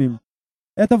плодоносными.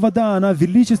 Эта вода, она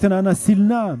величественна, она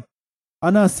сильна,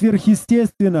 она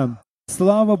сверхъестественна.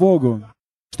 Слава Богу!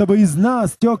 Чтобы из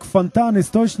нас тек фонтан,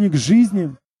 источник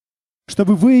жизни,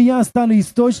 чтобы вы и я стали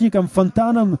источником,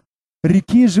 фонтаном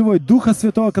реки живой, Духа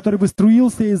Святого, который бы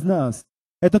струился из нас.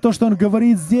 Это то, что Он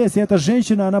говорит здесь. И эта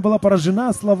женщина, она была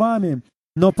поражена словами,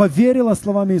 но поверила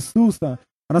словам Иисуса.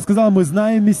 Она сказала: мы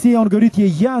знаем Мессию. Он говорит ей: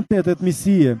 ты этот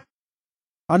Мессия.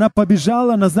 Она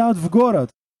побежала назад в город.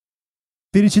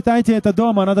 Перечитайте это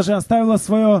дома. Она даже оставила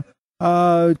свой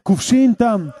кувшин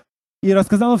там и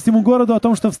рассказала всему городу о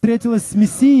том, что встретилась с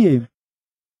Мессией.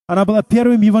 Она была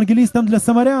первым евангелистом для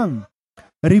самарян.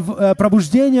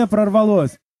 Пробуждение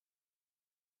прорвалось.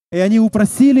 И они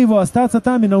упросили его остаться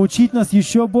там и научить нас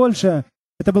еще больше.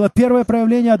 Это было первое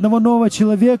проявление одного нового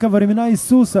человека во времена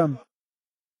Иисуса.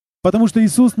 Потому что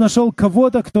Иисус нашел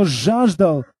кого-то, кто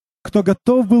жаждал, кто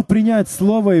готов был принять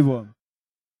Слово Его.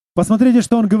 Посмотрите,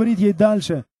 что Он говорит ей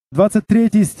дальше.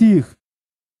 23 стих.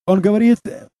 Он говорит: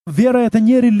 вера — это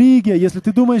не религия. Если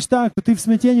ты думаешь так, то ты в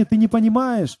смятении, ты не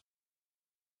понимаешь.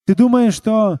 Ты думаешь,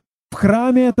 что в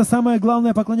храме это самое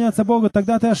главное — поклоняться Богу,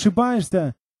 тогда ты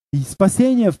ошибаешься. И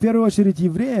спасение, в первую очередь,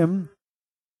 евреям.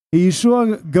 И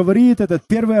Иешуа говорит, этот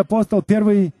первый апостол,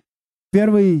 первый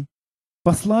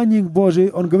посланник Божий,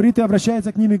 он говорит и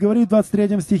обращается к ним и говорит в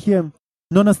 23 стихе: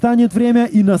 «Но настанет время,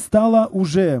 и настало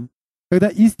уже, когда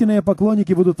истинные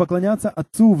поклонники будут поклоняться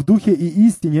Отцу в Духе и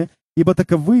истине, ибо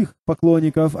таковых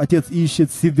поклонников Отец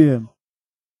ищет себе».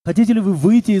 Хотите ли вы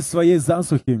выйти из своей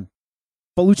засухи?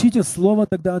 Получите Слово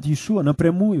тогда от Иешуа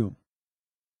напрямую.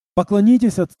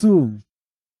 Поклонитесь Отцу.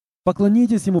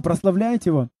 Поклонитесь Ему,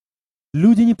 прославляйте Его.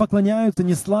 Люди не поклоняются,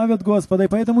 не славят Господа, и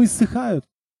поэтому иссыхают.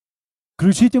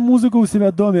 Включите музыку у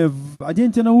себя в доме,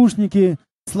 оденьте наушники,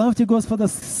 славьте Господа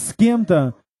с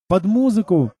кем-то под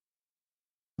музыку.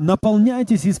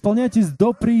 Наполняйтесь, исполняйтесь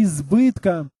до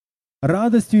преизбытка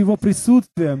радостью Его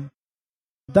присутствия.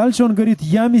 Дальше Он говорит: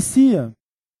 «Я Мессия».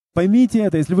 Поймите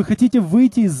это. Если вы хотите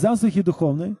выйти из засухи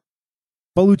духовной,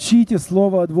 получите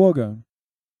Слово от Бога.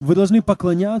 Вы должны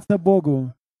поклоняться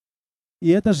Богу. И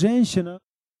эта женщина,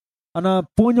 она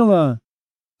поняла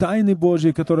тайны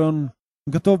Божьи, которые Он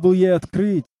готов был ей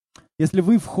открыть. Если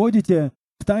вы входите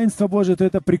в таинство Божие, то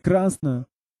это прекрасно.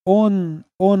 Он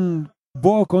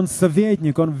Бог, Он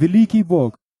советник, Он великий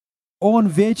Бог. Он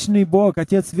вечный Бог,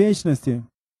 Отец вечности.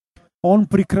 Он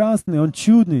прекрасный, Он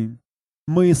чудный.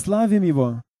 Мы славим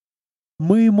Его.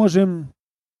 Мы можем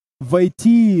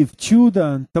войти в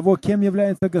чудо того, кем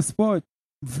является Господь.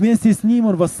 Вместе с Ним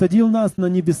Он воссадил нас на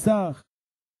небесах,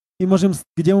 и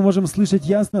где мы можем слышать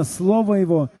ясно Слово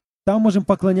Его. Там можем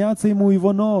поклоняться Ему у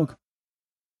Его ног.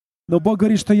 Но Бог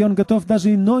говорит, что Он готов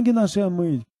даже и ноги наши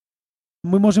омыть.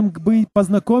 Мы можем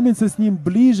познакомиться с Ним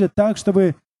ближе так,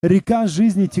 чтобы река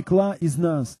жизни текла из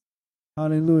нас.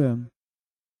 Аллилуйя.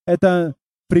 Это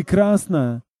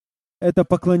прекрасно. Это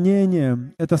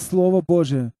поклонение. Это Слово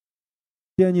Божие.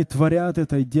 Все они творят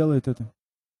это и делают это.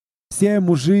 Все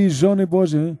мужи и жены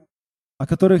Божии, о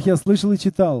которых я слышал и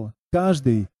читал,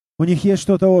 каждый, у них есть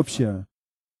что-то общее.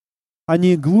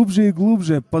 Они глубже и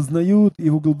глубже познают и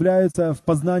углубляются в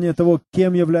познание того,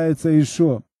 кем является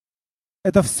Иешуа.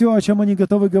 Это все, о чем они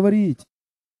готовы говорить.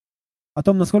 О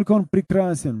том, насколько Он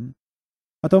прекрасен.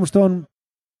 О том, что Он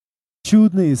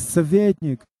чудный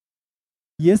советник.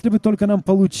 Если бы только нам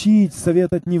получить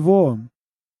совет от Него,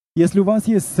 если у вас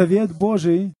есть совет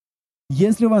Божий,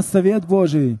 если у вас совет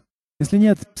Божий, если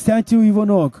нет, сядьте у Его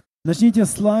ног, начните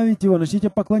славить Его, начните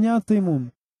поклоняться Ему.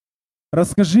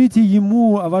 Расскажите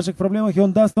Ему о ваших проблемах, и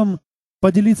Он даст вам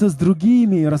поделиться с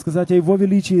другими, рассказать о Его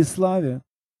величии и славе.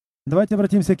 Давайте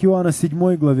обратимся к Иоанна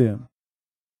 7 главе.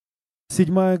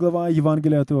 7 глава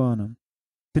Евангелия от Иоанна.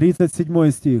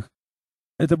 37 стих.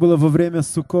 Это было во время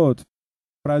Суккот,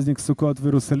 праздник Суккот в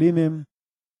Иерусалиме.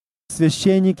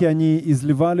 Священники, они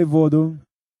изливали воду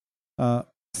в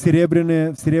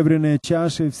серебряные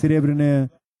чаши,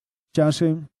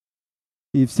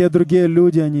 и все другие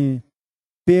люди, они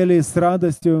пели с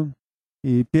радостью,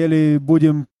 и пели: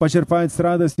 «Будем почерпать с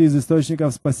радостью из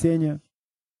источников спасения».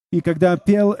 И когда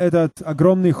пел этот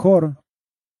огромный хор,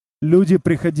 люди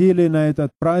приходили на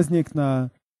этот праздник,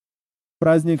 на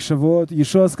праздник Шавуот.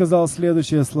 Иешуа сказал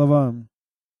следующие слова.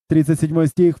 37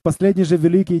 стих. «В последний же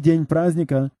великий день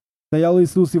праздника стоял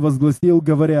Иисус и возгласил,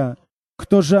 говоря: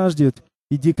 кто жаждет,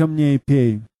 иди ко мне и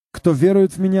пей. Кто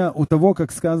верует в Меня, у того,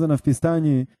 как сказано в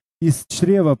Писании, из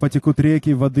чрева потекут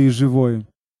реки воды живой».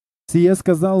 Сие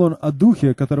сказал Он о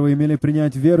Духе, которого имели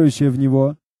принять верующие в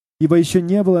Него, ибо еще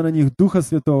не было на них Духа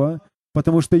Святого,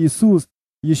 потому что Иисус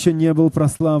еще не был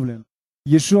прославлен.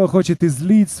 Иешуа хочет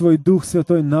излить Свой Дух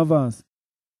Святой на вас.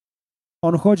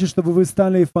 Он хочет, чтобы вы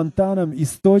стали фонтаном,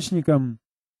 источником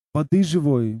воды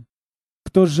живой.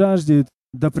 Кто жаждет,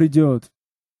 да придет.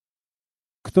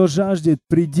 Кто жаждет,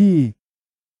 приди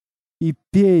и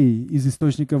пей из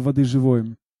источников воды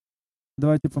живой.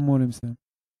 Давайте помолимся.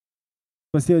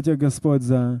 Спасибо Тебе, Господь,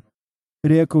 за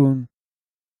реку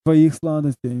Твоих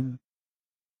сладостей.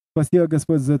 Спасибо,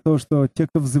 Господь, за то, что те,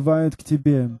 кто взывают к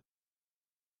Тебе,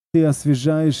 Ты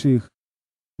освежаешь их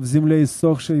в земле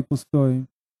иссохшей и пустой,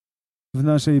 в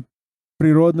нашей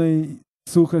природной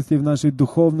сухости, в нашей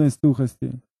духовной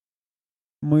сухости.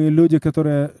 Мы люди,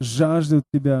 которые жаждут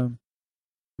Тебя.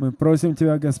 Мы просим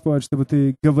Тебя, Господь, чтобы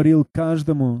Ты говорил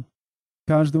каждому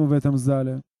в этом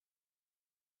зале.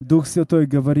 Дух Святой,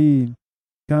 говори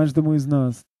каждому из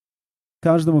нас,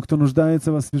 каждому, кто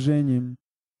нуждается в освяжении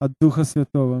от Духа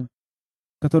Святого,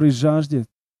 который жаждет,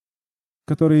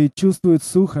 который чувствует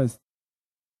сухость,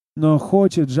 но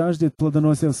жаждет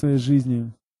плодоносия в своей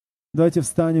жизни. Давайте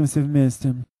встанем все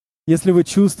вместе. Если вы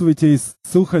чувствуете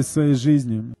сухость в своей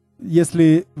жизни,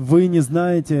 если вы не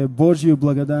знаете Божью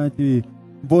благодать и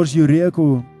Божью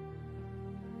реку,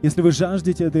 если вы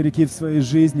жаждете этой реки в своей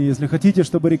жизни, если хотите,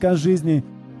 чтобы река жизни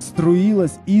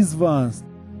струилась из вас,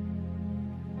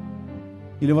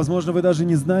 или, возможно, вы даже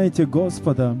не знаете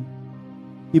Господа,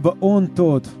 ибо Он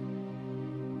тот,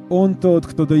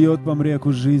 кто дает вам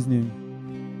реку жизни.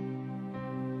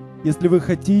 Если вы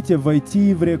хотите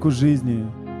войти в реку жизни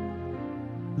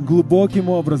глубоким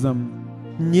образом,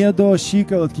 не до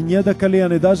щиколотки, не до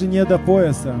колен и даже не до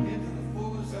пояса,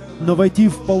 но войти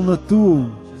в полноту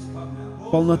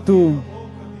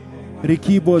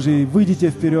реки Божией, выйдите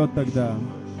вперед тогда.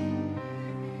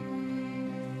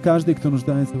 Каждый, кто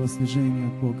нуждается в освяжении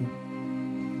от Бога.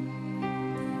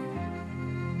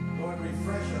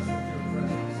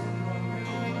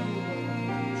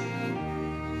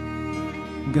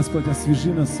 Господь,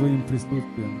 освежи нас своим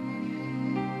присутствием.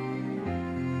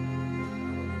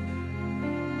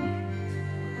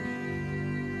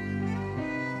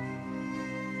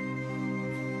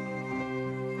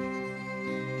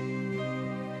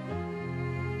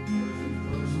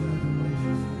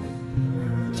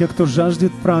 Те, кто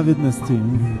жаждет праведности,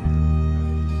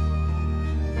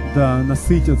 да,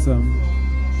 насытятся.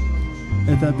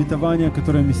 Это обетование,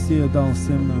 которое Мессия дал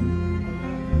всем нам.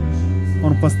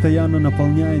 Он постоянно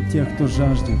наполняет тех, кто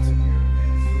жаждет.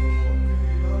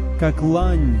 Как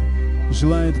лань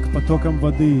желает к потокам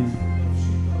воды,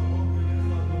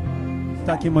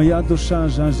 так и моя душа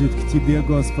жаждет к Тебе,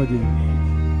 Господи.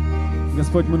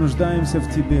 Господь, мы нуждаемся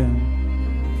в Тебе.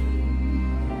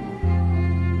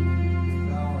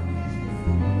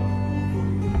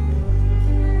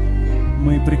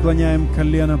 Мы преклоняем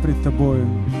колено пред Тобою.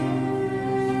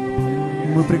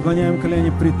 Мы преклоняем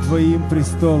колени пред Твоим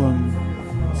престолом.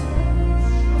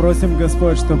 Просим,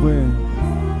 Господь, чтобы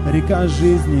река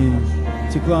жизни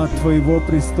текла от Твоего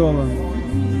престола.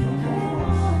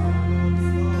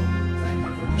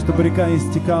 Чтобы река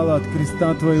истекала от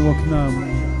креста Твоего к нам.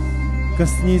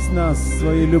 Коснись нас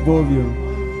своей любовью,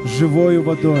 живою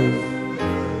водой.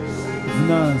 В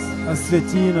нас,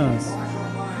 освети нас.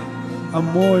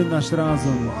 Омой наш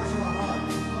разум,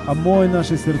 омой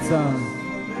наши сердца,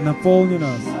 наполни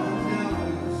нас.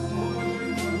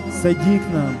 Сойди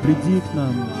к нам, приди к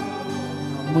нам.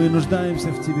 Мы нуждаемся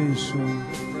в Тебе, Иешуа.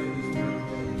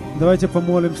 Давайте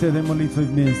помолимся этой молитвой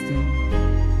вместе.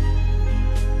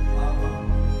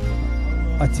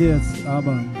 Отец,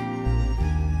 Аба,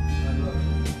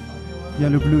 я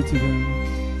люблю Тебя.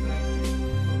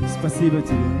 Спасибо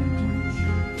Тебе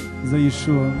за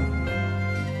Иешуа.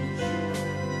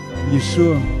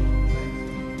 Иешуа,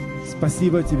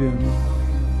 спасибо Тебе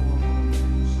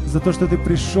за то, что Ты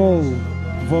пришел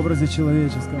в образе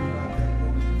человеческом.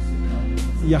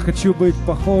 Я хочу быть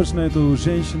похож на эту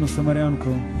женщину-самарянку.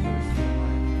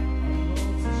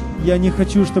 Я не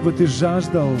хочу, чтобы Ты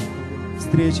жаждал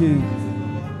встречи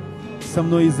со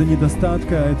мной из-за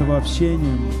недостатка этого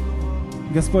общения.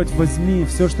 Господь, возьми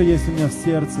все, что есть у меня в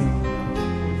сердце.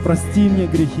 Прости мне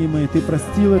грехи мои. Ты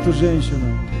простил эту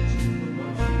женщину.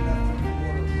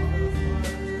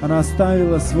 Она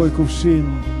оставила свой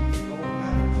кувшин.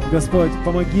 Господь,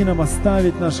 помоги нам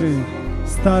оставить наши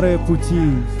старые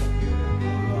пути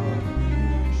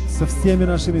со всеми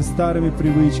нашими старыми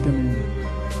привычками.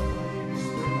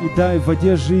 И дай в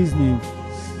воде жизни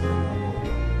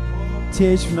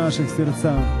течь в наших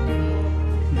сердцах.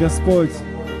 Господь,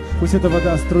 пусть эта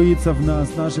вода струится в нас,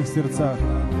 в наших сердцах,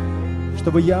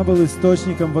 чтобы я был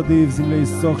источником воды в земле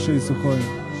иссохшей и сухой.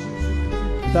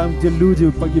 Там, где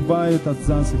люди погибают от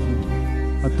засухи,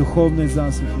 от духовной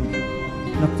засухи.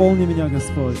 Наполни меня,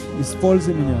 Господь,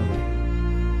 используй меня.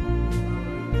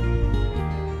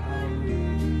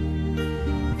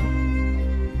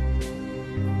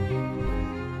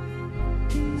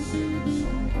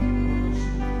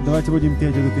 Давайте будем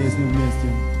петь эту песню вместе.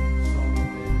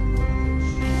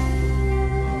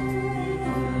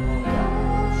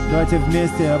 Давайте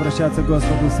вместе обращаться к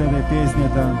Господу с этой песней.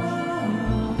 Это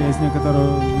песня,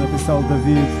 которую написал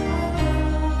Давид.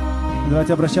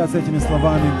 Давайте обращаться этими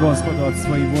словами к Господу от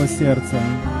своего сердца.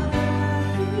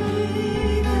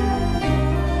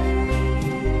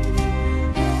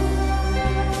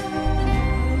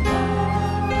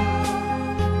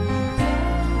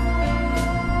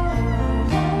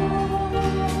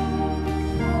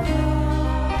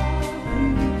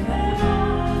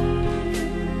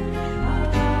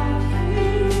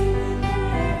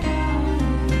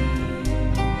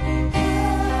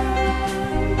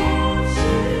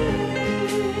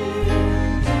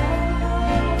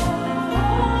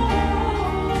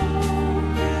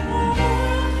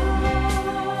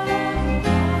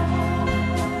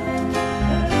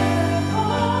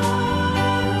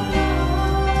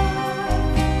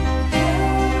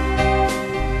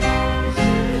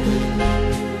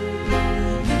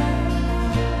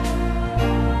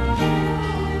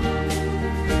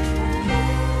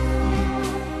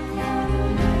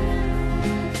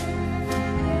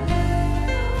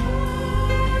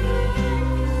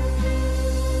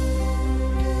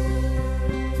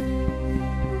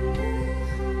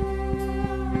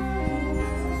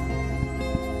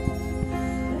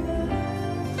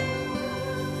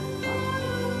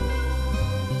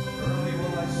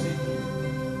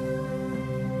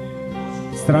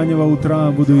 С раннего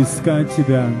утра буду искать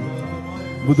Тебя.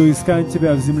 Буду искать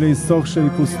Тебя в земле иссохшей и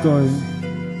пустой.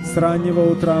 С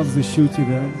раннего утра взыщу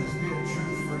Тебя.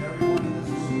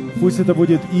 Пусть это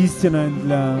будет истина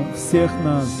для всех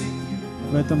нас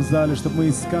в этом зале, чтобы мы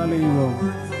искали Его,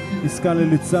 искали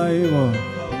лица Его,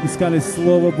 искали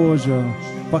Слово Божие,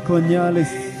 поклонялись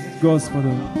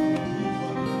Господу,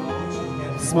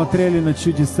 смотрели на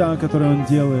чудеса, которые Он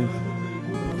делает.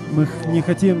 Мы не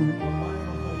хотим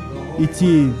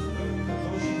идти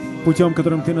путем,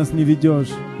 которым Ты нас не ведешь,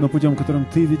 но путем, которым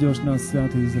Ты ведешь нас,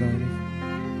 Святый Израилев.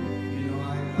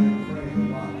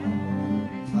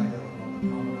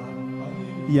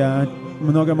 Я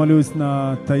много молюсь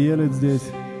на Таелет здесь,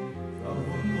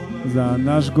 за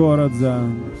наш город, за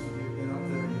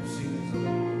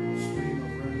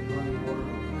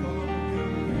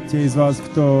те из вас,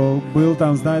 кто был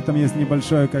там, знают, там есть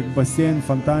небольшой как бассейн,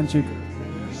 фонтанчик,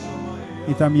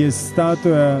 и там есть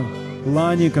статуя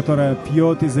лани, которая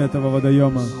пьет из этого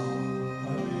водоема.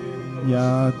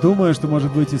 Я думаю, что,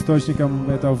 может быть, источником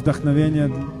этого вдохновения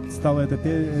стало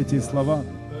эти слова.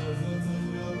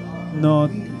 Но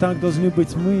так должны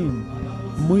быть мы.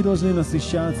 Мы должны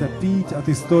насыщаться, пить от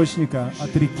источника,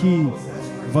 от реки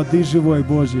воды живой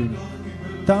Божьей.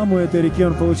 Там у этой реки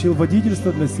он получил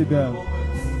водительство для себя.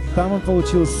 Там он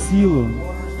получил силу.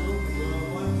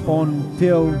 Он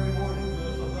пил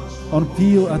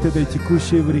от этой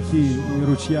текущей в реки и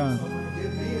ручья.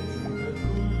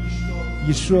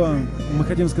 Иешуа, мы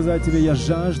хотим сказать Тебе, я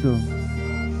жажду,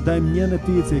 дай мне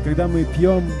напиться. И когда мы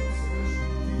пьем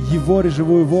Его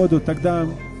живую воду, тогда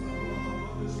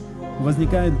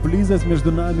возникает близость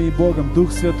между нами и Богом.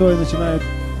 Дух Святой начинает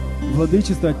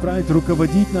владычествовать, править,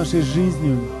 руководить нашей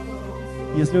жизнью.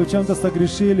 Если вы чем-то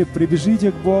согрешили,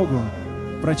 прибежите к Богу,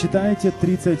 прочитайте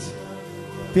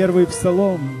 31-й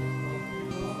Псалом.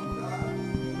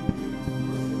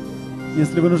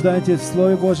 Если вы нуждаетесь в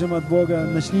Слове Божьем от Бога,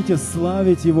 начните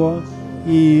славить Его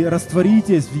и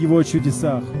растворитесь в Его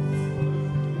чудесах.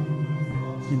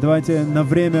 И давайте на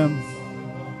время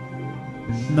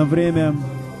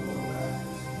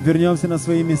вернемся на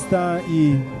свои места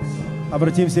и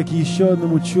обратимся к еще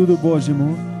одному чуду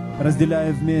Божьему,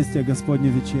 разделяя вместе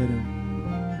Господню вечерю.